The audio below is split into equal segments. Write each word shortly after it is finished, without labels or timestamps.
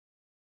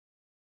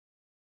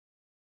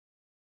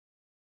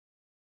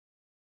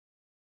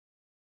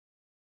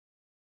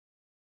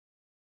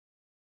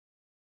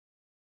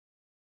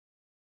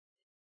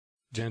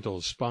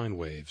gentle spine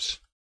waves.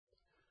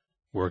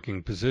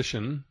 Working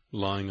position,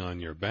 lying on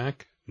your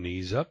back,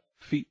 knees up,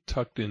 feet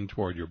tucked in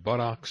toward your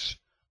buttocks,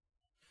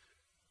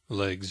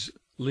 legs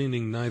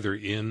leaning neither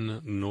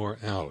in nor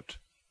out,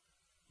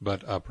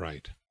 but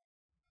upright.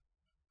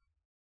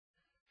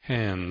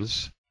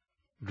 Hands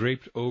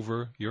draped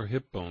over your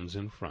hip bones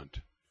in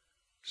front,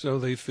 so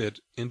they fit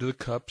into the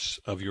cups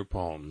of your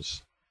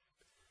palms.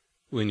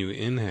 When you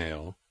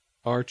inhale,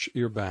 arch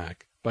your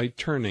back by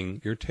turning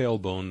your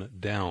tailbone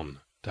down,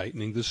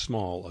 tightening the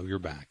small of your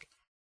back.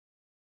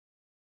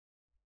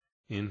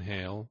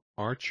 Inhale,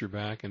 arch your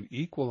back and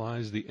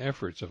equalize the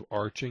efforts of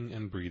arching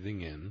and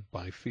breathing in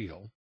by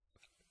feel.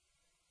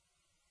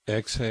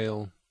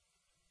 Exhale,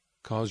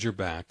 cause your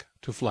back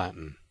to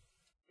flatten.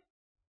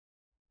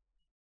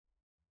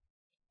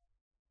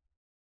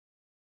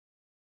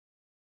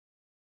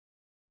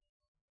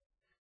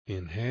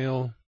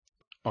 Inhale,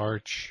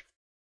 arch,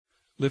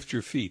 lift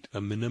your feet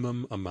a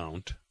minimum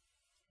amount.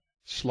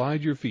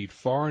 Slide your feet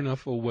far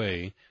enough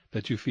away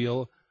that you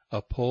feel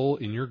a pull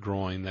in your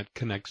groin that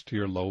connects to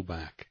your low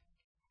back.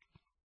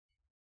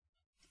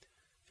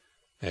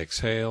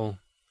 Exhale,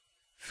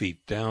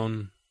 feet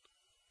down,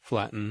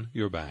 flatten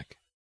your back.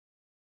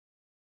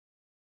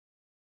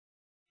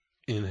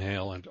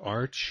 Inhale and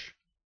arch.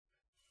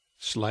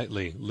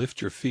 Slightly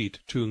lift your feet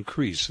to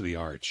increase the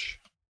arch.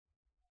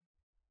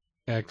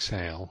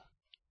 Exhale,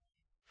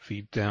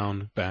 feet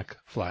down, back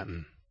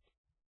flatten.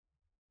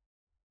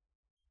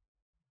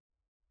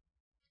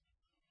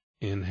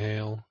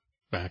 Inhale,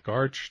 back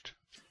arched,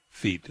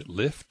 feet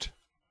lift.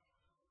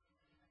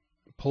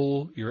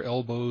 Pull your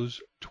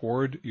elbows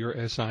toward your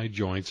SI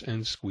joints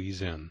and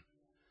squeeze in.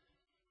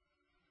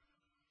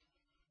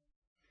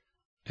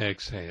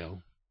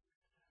 Exhale,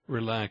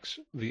 relax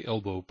the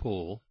elbow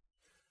pull.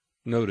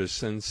 Notice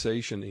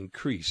sensation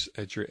increase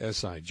at your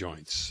SI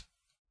joints.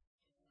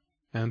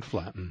 And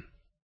flatten.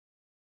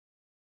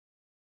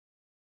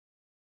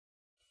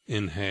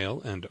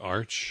 Inhale and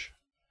arch.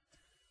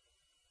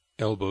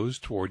 Elbows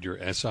toward your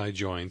SI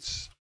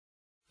joints.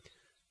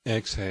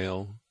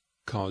 Exhale,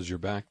 cause your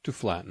back to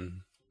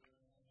flatten.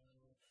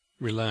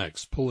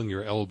 Relax, pulling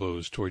your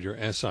elbows toward your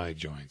SI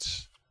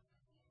joints.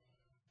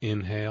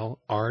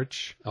 Inhale,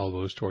 arch,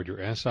 elbows toward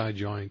your SI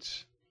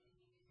joints.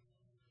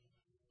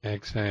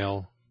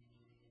 Exhale,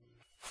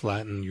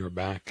 flatten your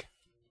back.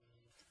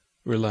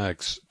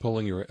 Relax,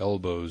 pulling your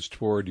elbows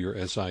toward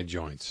your SI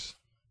joints.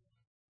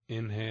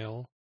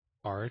 Inhale,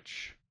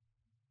 arch.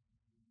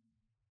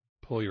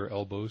 Pull your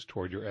elbows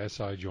toward your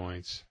SI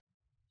joints.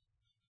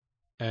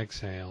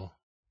 Exhale,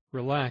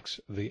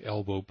 relax the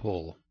elbow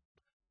pull.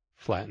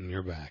 Flatten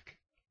your back.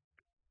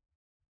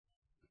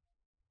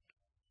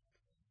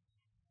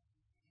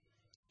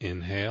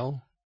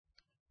 Inhale,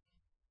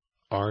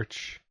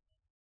 arch,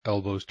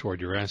 elbows toward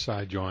your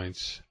SI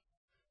joints.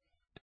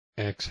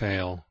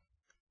 Exhale,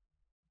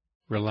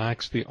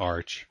 relax the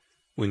arch.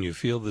 When you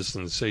feel the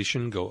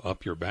sensation go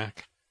up your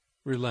back,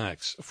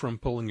 relax from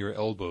pulling your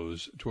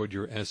elbows toward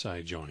your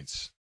SI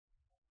joints.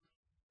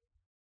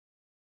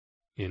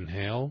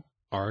 Inhale,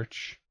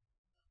 arch,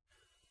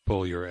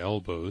 pull your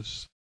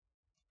elbows.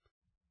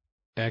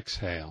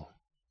 Exhale,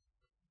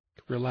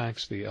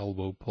 relax the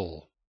elbow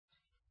pull.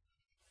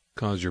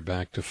 Cause your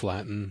back to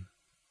flatten.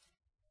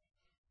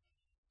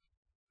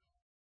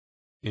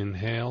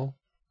 Inhale,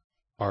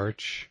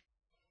 arch,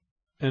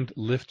 and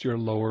lift your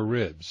lower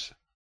ribs.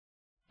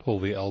 Pull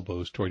the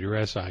elbows toward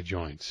your SI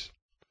joints.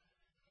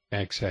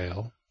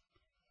 Exhale,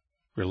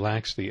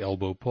 relax the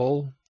elbow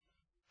pull,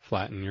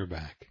 flatten your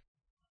back.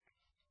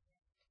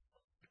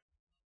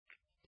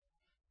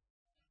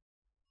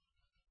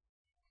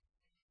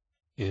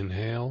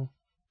 Inhale,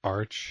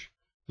 arch,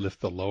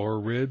 lift the lower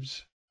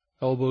ribs,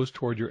 elbows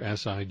toward your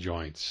SI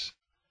joints.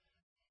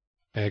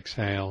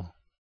 Exhale,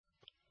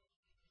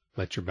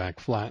 let your back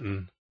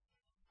flatten,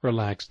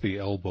 relax the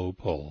elbow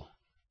pull.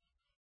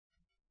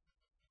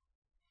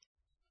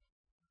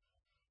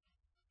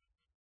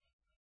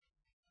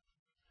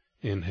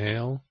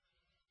 Inhale,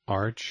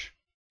 arch,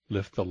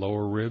 lift the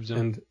lower ribs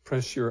and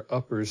press your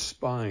upper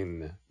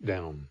spine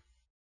down.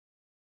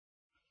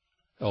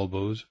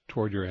 Elbows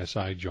toward your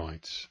SI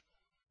joints.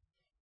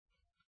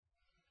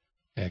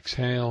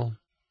 Exhale,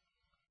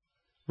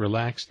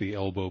 relax the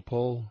elbow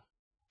pull,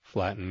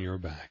 flatten your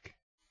back.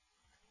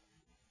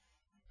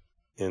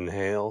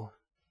 Inhale,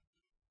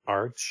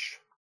 arch,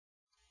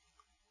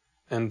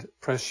 and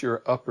press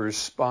your upper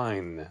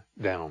spine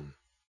down.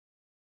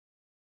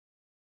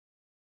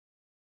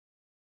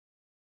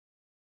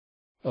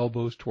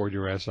 Elbows toward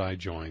your SI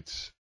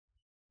joints.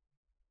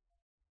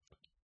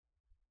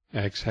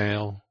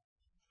 Exhale,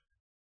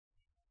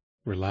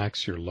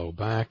 relax your low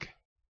back,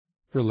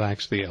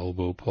 relax the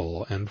elbow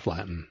pull and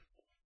flatten.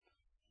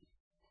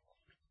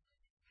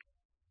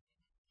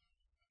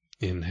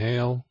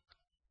 Inhale,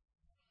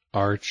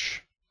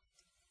 arch,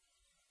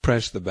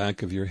 press the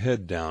back of your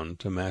head down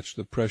to match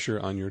the pressure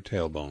on your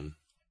tailbone.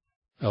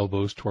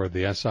 Elbows toward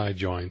the SI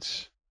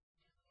joints.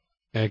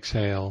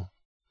 Exhale,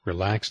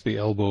 relax the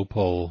elbow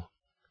pull,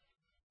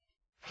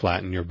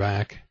 flatten your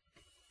back,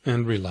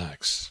 and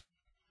relax.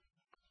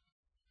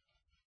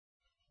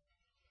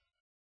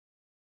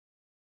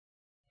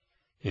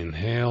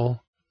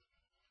 Inhale,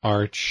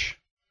 arch,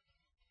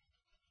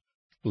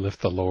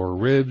 lift the lower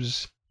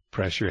ribs,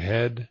 press your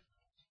head,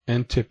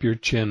 and tip your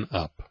chin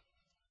up.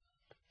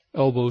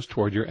 Elbows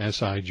toward your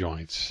SI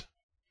joints.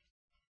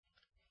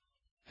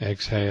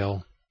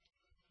 Exhale,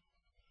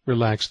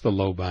 relax the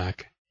low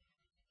back,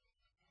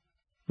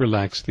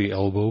 relax the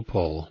elbow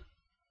pull,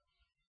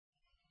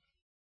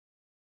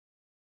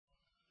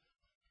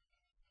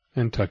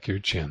 and tuck your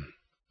chin.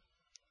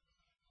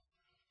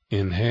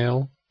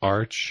 Inhale,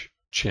 arch,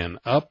 chin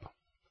up,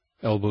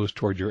 elbows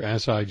toward your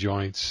SI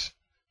joints.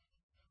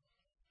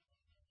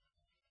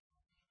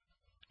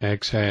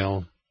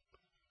 Exhale,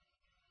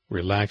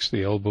 relax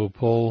the elbow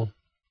pull,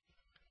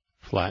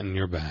 flatten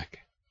your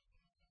back,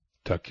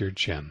 tuck your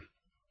chin.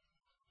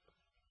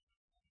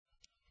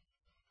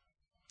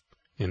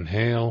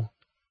 Inhale,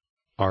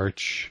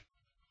 arch,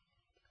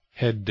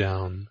 head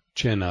down,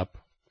 chin up,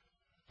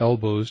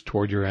 elbows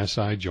toward your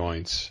SI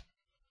joints.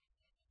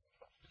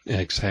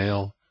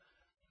 Exhale,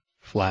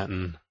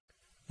 flatten.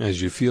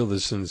 As you feel the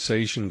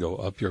sensation go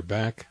up your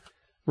back,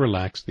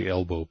 relax the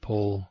elbow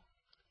pull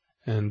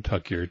and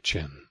tuck your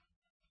chin.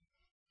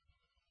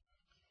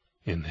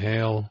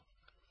 Inhale,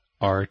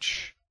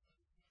 arch,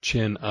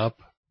 chin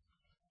up,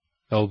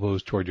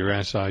 elbows toward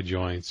your SI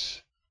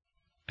joints.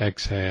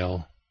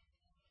 Exhale,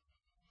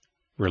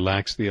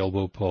 relax the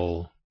elbow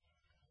pull,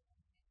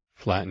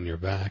 flatten your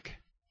back.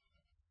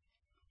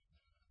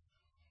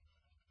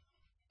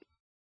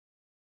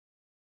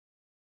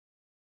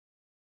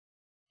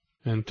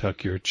 And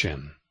tuck your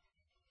chin.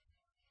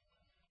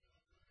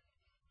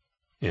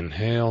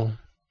 Inhale,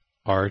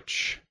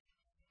 arch,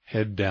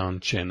 head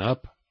down, chin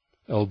up,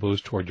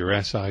 elbows toward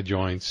your SI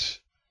joints.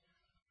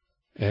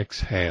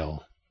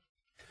 Exhale.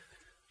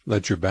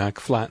 Let your back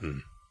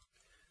flatten.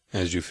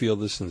 As you feel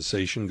the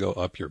sensation go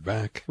up your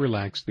back,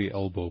 relax the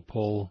elbow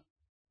pull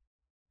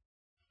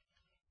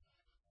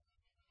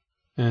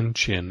and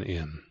chin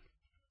in.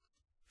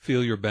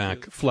 Feel your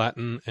back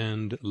flatten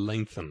and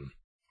lengthen.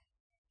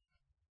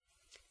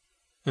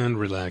 And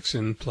relax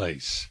in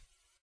place.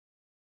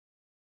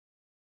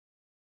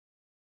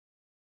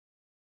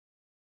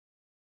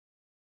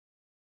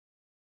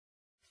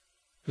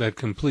 That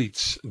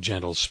completes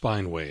gentle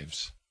spine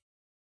waves.